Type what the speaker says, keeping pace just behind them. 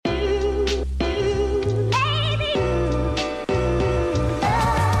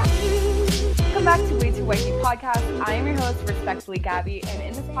podcast. I am your host, Respectfully Gabby, and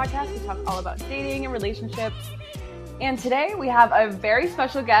in this podcast, we talk all about dating and relationships. And today, we have a very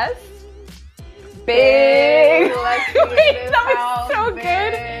special guest, Big Lexi. That was so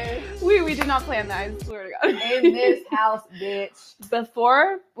good. We did not plan that, I swear to God. In this house, bitch.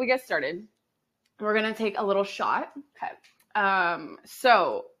 Before we get started, we're going to take a little shot. Okay.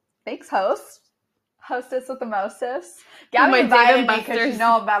 So, Thanks, hostess with the mostest. Gabby my invited Dave me and because you Buster's.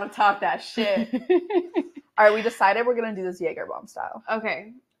 know I'm about to talk that shit. All right, we decided we're going to do this Jaeger bomb style.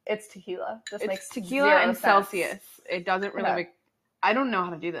 okay. It's tequila. This It's makes tequila 0 and sense. Celsius. It doesn't really Okay. make... I don't know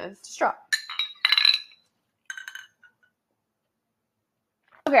how to do this. Just drop.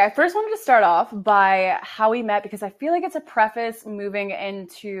 Okay, I first wanted to start off by how we met because I feel like it's a preface moving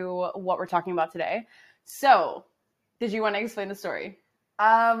into what we're talking about today. So, did you want to explain the story?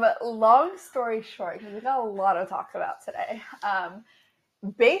 Long story short, because we got a lot to talk about today.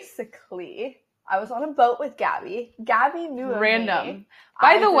 Basically, I was on a boat with Gabby. Gabby knew of Random. me.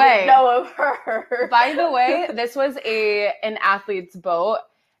 By I the didn't way- know of her. By the way, this was an athlete's boat,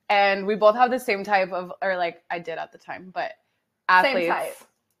 and we both have the same type of, or like I did at the time, but athletes. Same type.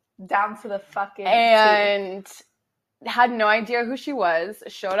 Down for the fucking And had no idea who she was,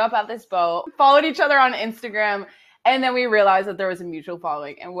 showed up at this boat, followed each other on Instagram, and then we realized that there was a mutual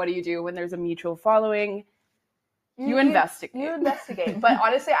following. And what do you do when there's a mutual following? You investigate. You investigate. But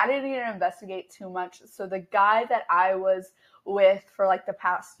honestly, I didn't even investigate too much. So the guy that I was with for like the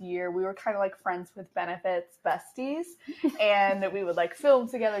past year, we were kind of like friends with benefits, besties. And we would like film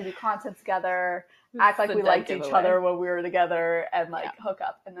together, do content together, act like It's a we dead liked each giveaway. other when we were together and like hook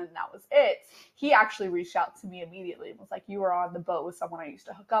up. And then that was it. He actually reached out to me immediately and was like, you were on the boat with someone I used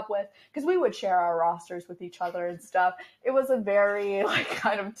to hook up with, because we would share our rosters with each other and stuff. It was a very like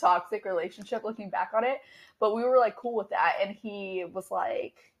kind of toxic relationship looking back on it, but we were like cool with that. And he was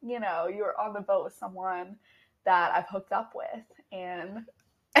like, you know, you were on the boat with someone that I've hooked up with, and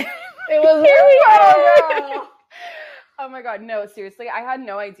it was very girl. Oh my God, no, seriously, I had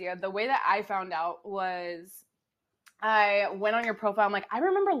no idea. The way that I found out was I went on your profile. I'm like, I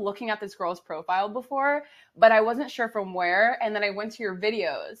remember looking at this girl's profile before, but I wasn't sure from where. And then I went to your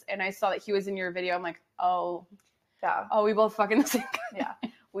videos and I saw that he was in your video. I'm like, oh, we both fucking the same guy. Yeah.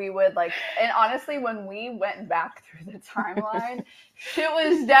 We would like, and honestly, when we went back through the timeline, shit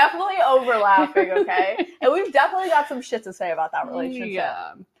was definitely overlapping, okay? And we've definitely got some shit to say about that relationship.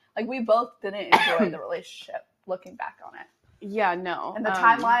 Yeah. Like, we both didn't enjoy the relationship, looking back on it. Yeah, no. And the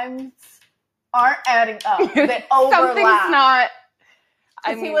timelines aren't adding up. They overlap. Something's not.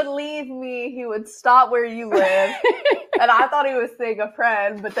 He would leave me, he would stop where you live, and I thought he was seeing a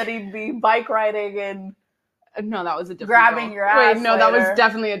friend, but then he'd be bike riding and No, that was a different grabbing girl. your ass. Wait, no, that later. was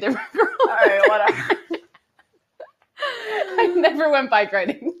definitely a different girl. All right, whatever. I never went bike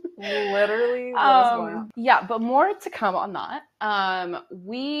riding. Literally. What is going on? Yeah, but more to come on that.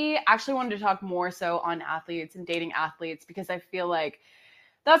 We actually wanted to talk more so on athletes and dating athletes because I feel like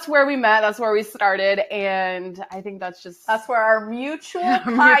that's where we met, that's where we started, and I think that's where our mutual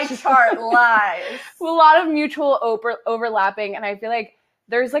pie chart lies. a lot of mutual overlapping, and I feel like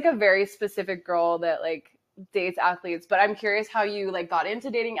there's like a very specific girl that like dates athletes, but I'm curious how you like got into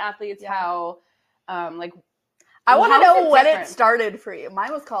dating athletes, how like I want to how is know it when different? it started for you.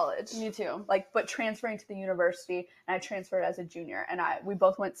 Mine was college. Me too. Like, but transferring to the university, and I transferred as a junior, and we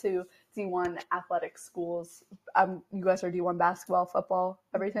both went to D1 athletic schools. You guys are D1 basketball, football,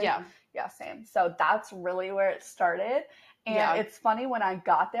 everything? Yeah, same. So that's really where it started. And it's funny, when I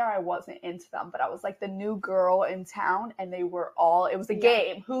got there, I wasn't into them, but I was like the new girl in town, and they were all, it was a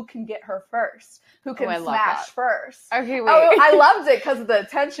game. Who can get her first? Who can smash first? Okay, wait. Oh, I loved it because of the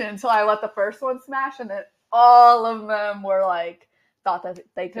attention until I let the first one smash, and then all of them were like, thought that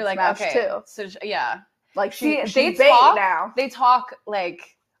they could smash too. So yeah, like she's they bait talk now. They talk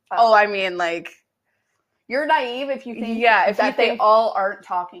like, I mean, like, you're naive if you think if that you think, they all aren't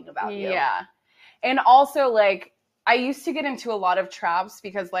talking about you. Yeah, and also like I used to get into a lot of traps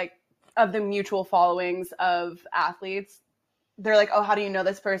because like of the mutual followings of athletes. They're like, oh, how do you know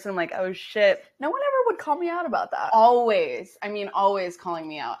this person? I'm like, oh shit. No one ever would call me out about that. Always calling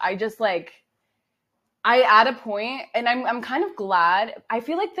me out. I just like. At a point, and I'm kind of glad. I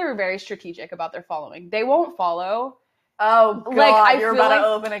feel like they're very strategic about their following. They won't follow. Oh, God, like you're about to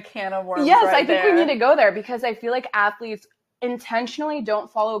open a can of worms. Yes, right I think there. we need to go there because I feel like athletes intentionally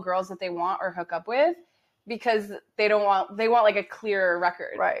don't follow girls that they want or hook up with because they want like a clear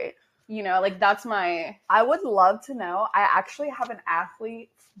record. Right. You know, like that's my... I would love to know. I actually have an athlete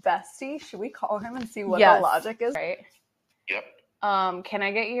bestie. Should we call him and see what the logic is? Right. Yep. Can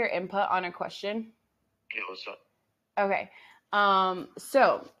I get your input on a question? Yeah, what's up? Okay.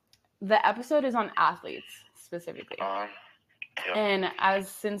 So the episode is on athletes specifically. Yep. And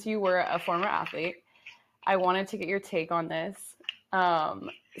since you were a former athlete, I wanted to get your take on this.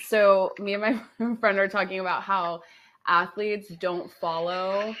 So me and my friend are talking about how athletes don't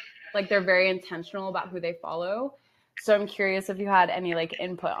follow, like they're very intentional about who they follow. So I'm curious if you had any like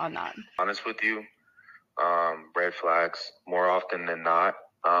input on that. Honest with you, red flags more often than not.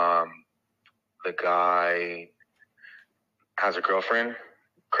 The guy has a girlfriend,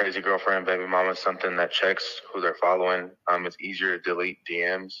 crazy girlfriend, baby mama, something that checks who they're following. It's easier to delete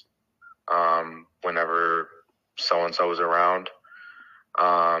DMs whenever so-and-so is around.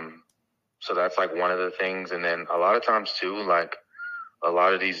 So that's like one of the things. And then a lot of times too, like a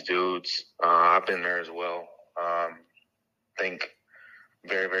lot of these dudes, I've been there as well, think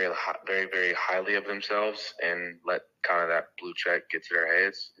very, very, very, very highly of themselves and let kind of that blue check get to their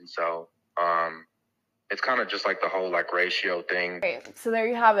heads. And so it's kind of just like the whole like ratio thing. Great. So there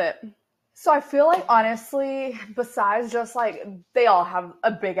you have it. So I feel like, honestly, besides just like they all have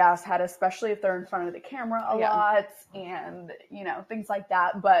a big ass head, especially if they're in front of the camera a lot and, you know, things like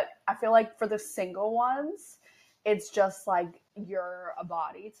that. But I feel like for the single ones, it's just like you're a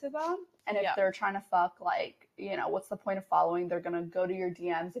body to them. And if they're trying to fuck, like, you know, what's the point of following? They're going to go to your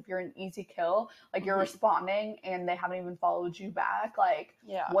DMs. If you're an easy kill, like you're responding and they haven't even followed you back. Like,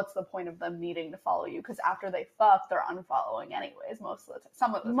 what's the point of them needing to follow you? Because after they fuck, they're unfollowing anyways, most of the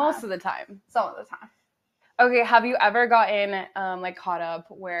time. Most of the time. Some of the time. Okay, have you ever gotten like caught up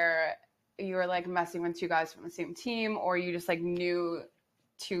where you were like messing with two guys from the same team, or you just like knew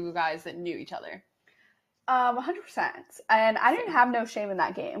two guys that knew each other? 100%. And I didn't have no shame in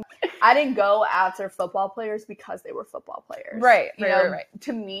that game. I didn't go after football players because they were football players. Right.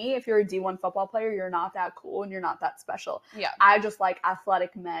 To me, if you're a D1 football player, you're not that cool and you're not that special. Yeah. I just like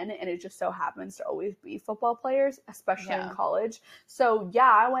athletic men, and it just so happens to always be football players, especially in college. So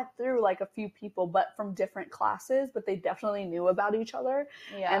yeah, I went through like a few people, but from different classes, but they definitely knew about each other.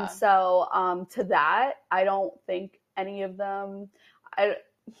 Yeah. And so to that, I don't think any of them,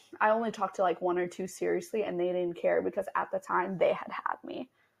 I only talked to like one or two seriously, and they didn't care because at the time they had me.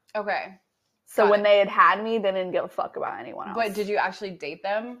 Okay. So when they had me, they didn't give a fuck about anyone else. But did you actually date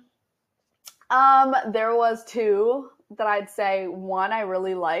them? There was two that I'd say one I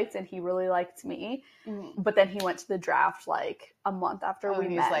really liked, and he really liked me. Mm-hmm. But then he went to the draft like a month after we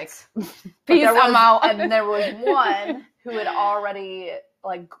met. Like, peace, I'm out. And there was one who had already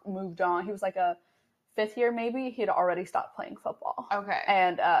like moved on. He was like a fifth year maybe. He'd already stopped playing football. Okay.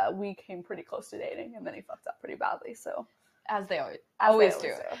 And we came pretty close to dating, and then he fucked up pretty badly. So as they always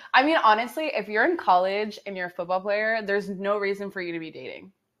do. I mean, honestly, if you're in college and you're a football player, there's no reason for you to be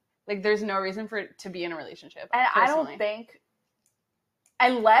dating. Like, there's no reason for it to be in a relationship. And personally. I don't think,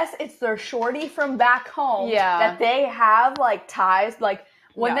 unless it's their shorty from back home, that they have like ties, like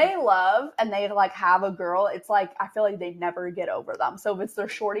when they love and they like have a girl, it's like I feel like they never get over them. So if it's their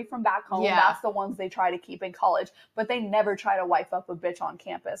shorty from back home, that's the ones they try to keep in college, but they never try to wife up a bitch on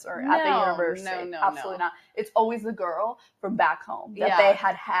campus or at the university. No, absolutely not. It's always the girl from back home that they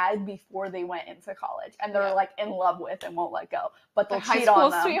had before they went into college, and they're like in love with and won't let go, but they'll cheat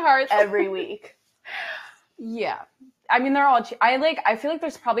on them every week. Yeah. I mean, they're all I feel like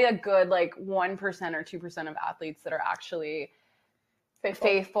there's probably a good like 1% or 2% of athletes that are actually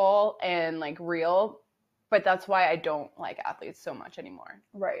faithful and like real, but that's why I don't like athletes so much anymore.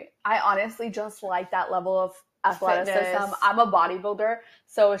 Right. I honestly just like that level of athleticism. Fitness. I'm a bodybuilder,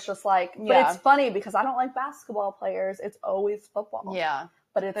 so it's just like, but it's funny because I don't like basketball players. It's always football. Yeah.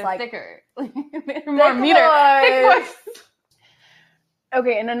 But it's they're like thicker. They're more meter. Thick boys.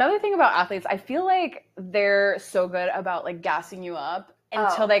 Okay, and another thing about athletes, I feel like they're so good about like gassing you up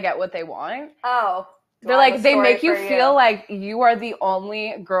until they get what they want. Oh. They're like, they make you feel like you are the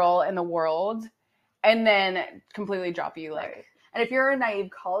only girl in the world, and then completely drop you. Like, right. And if you're a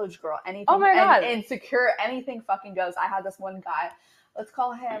naive college girl, anything, oh my God, insecure, anything fucking goes. I had this one guy, let's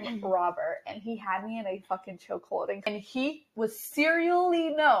call him Robert, and he had me in a fucking chokehold, and he was serially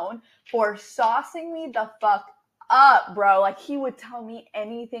known for saucing me the fuck up, bro. Like, he would tell me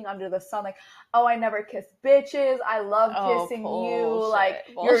anything under the sun, like, oh, I never kiss bitches, I love kissing you, like,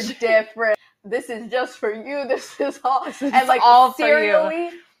 you're different. This is just for you. This is all. And like all serially,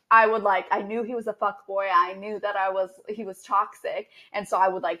 I would like, I knew he was a fuck boy. I knew that he was toxic. And so I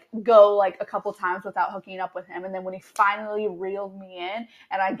would like go like a couple times without hooking up with him. And then when he finally reeled me in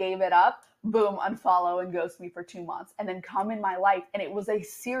and I gave it up, boom, unfollow and ghost me for 2 months and then come in my life. And it was a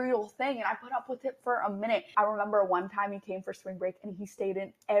serial thing. And I put up with it for a minute. I remember one time he came for spring break and he stayed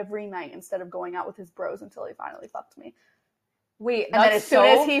in every night instead of going out with his bros until he finally fucked me. Wait, and then as soon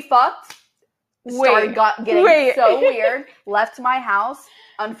as he fucked, getting so weird, left my house,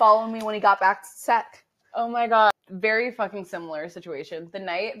 unfollowed me when he got back to set. Oh my God. Very fucking similar situation. The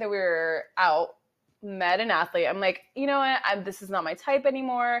night that we were out, met an athlete. I'm like, you know what? This is not my type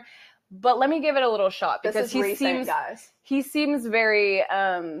anymore, but let me give it a little shot because he seems very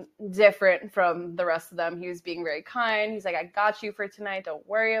different from the rest of them. He was being very kind. He's like, I got you for tonight. Don't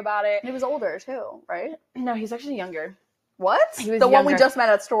worry about it. He was older too, right? No, he's actually younger. What? He was the one we just met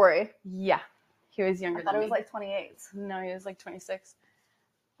at Story. Yeah. He was younger I thought than it was like 28. No, he was like 26.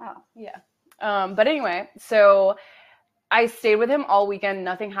 Oh. Yeah. But anyway, so I stayed with him all weekend.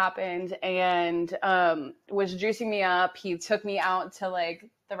 Nothing happened, and was juicing me up. He took me out to like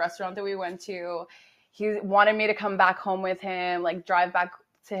the restaurant that we went to. He wanted me to come back home with him, like drive back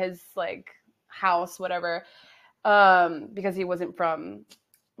to his like house, whatever, because he wasn't from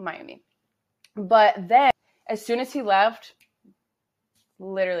Miami. But then, as soon as he left,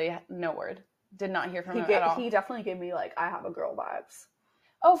 literally no word. Did not hear from him at all. He definitely gave me like I have a girl vibes.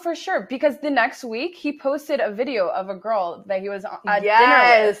 Oh, for sure. Because the next week, he posted a video of a girl that he was at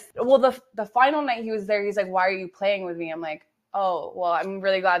dinner with. Well, the final night he was there, he's like, why are you playing with me? I'm like, oh, well, I'm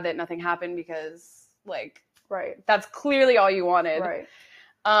really glad that nothing happened because, like, that's clearly all you wanted. Right.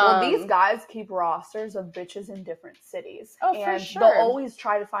 Well, these guys keep rosters of bitches in different cities. Oh, and for sure. They'll always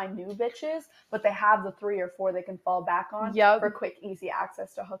try to find new bitches, but they have the 3 or 4 they can fall back on for quick, easy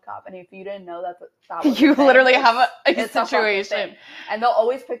access to hook up. And if you didn't know that was you literally have a situation. And they'll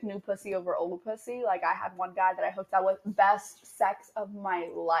always pick new pussy over old pussy. Like, I had one guy that I hooked up with, best sex of my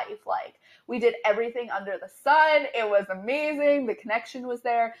life. Like, we did everything under the sun. It was amazing. The connection was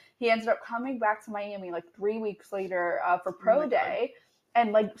there. He ended up coming back to Miami like 3 weeks later for pro day.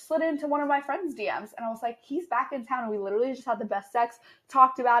 And like slid into one of my friend's DMs. And I was like, he's back in town. And we literally just had the best sex,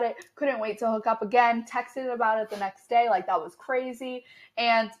 talked about it, couldn't wait to hook up again, texted about it the next day. Like, that was crazy.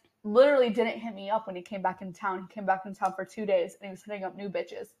 And literally didn't hit me up when he came back in town. He came back in town for 2 days and he was hitting up new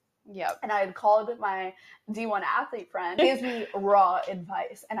bitches. Yep. And I had called my D1 athlete friend. He gives me raw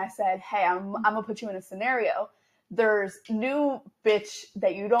advice. And I said, hey, I'm going to put you in a scenario. There's new bitch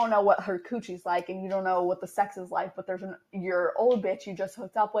that you don't know what her coochie's like and you don't know what the sex is like, but there's your old bitch you just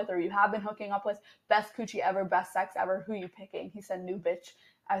hooked up with or you have been hooking up with, best coochie ever, best sex ever, who you picking? He said new bitch.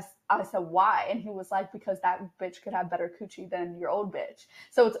 I said, why? And he was like, because that bitch could have better coochie than your old bitch.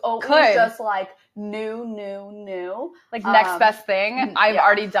 So it's always just like new. Like next best thing. I've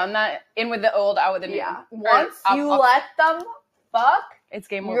already done that. In with the old, out with the new. Yeah. Once you let them fuck, it's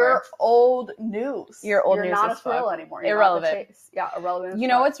game over. You're old news. You're old news. You're not a thrill anymore. You're irrelevant. Not the chase. Yeah, irrelevant. You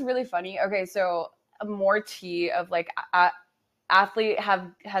know what's really funny? Okay, so more tea of like athlete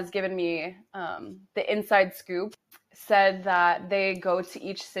has given me the inside scoop. Said that they go to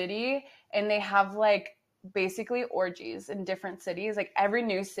each city and they have like basically orgies in different cities. Like every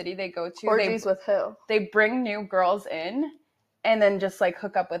new city they go to, orgies with who? They bring new girls in and then just like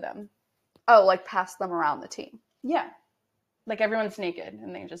hook up with them. Oh, like pass them around the team. Yeah. Like everyone's naked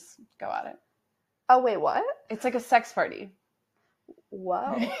and they just go at it. Oh, wait, what? It's like a sex party.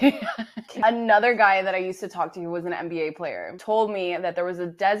 Whoa. Another guy that I used to talk to who was an NBA player told me that there was a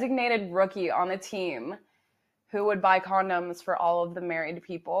designated rookie on the team who would buy condoms for all of the married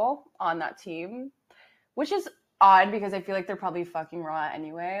people on that team, which is odd because I feel like they're probably fucking raw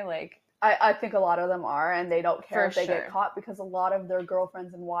anyway. Like, I think a lot of them are, and they don't care if they get caught because a lot of their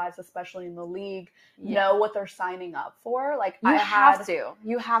girlfriends and wives, especially in the league, know what they're signing up for. Like, you have to know what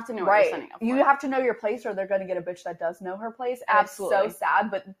you're signing up for. You have to know your place, or they're going to get a bitch that does know her place. And absolutely, it's so sad.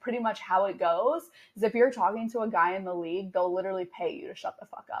 But pretty much how it goes is if you're talking to a guy in the league, they'll literally pay you to shut the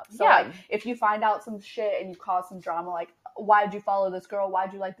fuck up. So like, if you find out some shit and you cause some drama, like, why'd you follow this girl?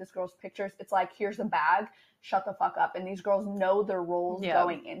 Why'd you like this girl's pictures? It's like, here's a bag. Shut the fuck up. And these girls know their roles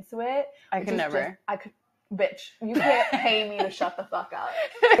going into it. I could never. Bitch, you can't pay me to shut the fuck up.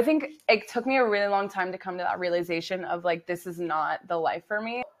 I think it took me a really long time to come to that realization of like, this is not the life for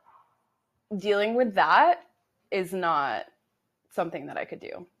me. Dealing with that is not something that I could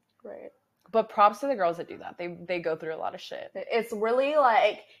do. Right. But props to the girls that do that. They go through a lot of shit. It's really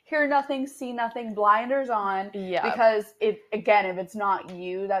like hear nothing, see nothing, blinders on. Yeah. Because if it's not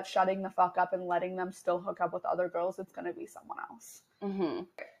you that's shutting the fuck up and letting them still hook up with other girls, it's going to be someone else. Mm-hmm.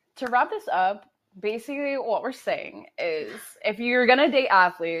 To wrap this up, basically what we're saying is if you're going to date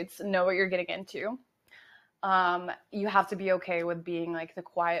athletes, know what you're getting into. You have to be okay with being like the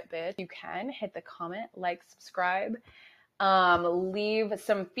quiet bitch. You can hit the comment, like, subscribe. Leave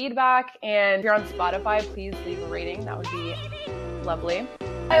some feedback, and if you're on Spotify, please leave a rating. That would be lovely.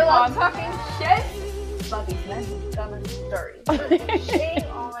 I love talking shit, but these men have done us dirty. Shame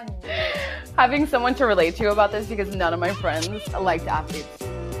on you. Having someone to relate to about this because none of my friends liked athletes.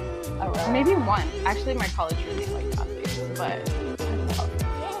 Oh, really? Maybe one. Actually, my college roommate liked athletes, but I love them.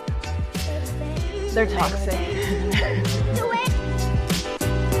 They're toxic.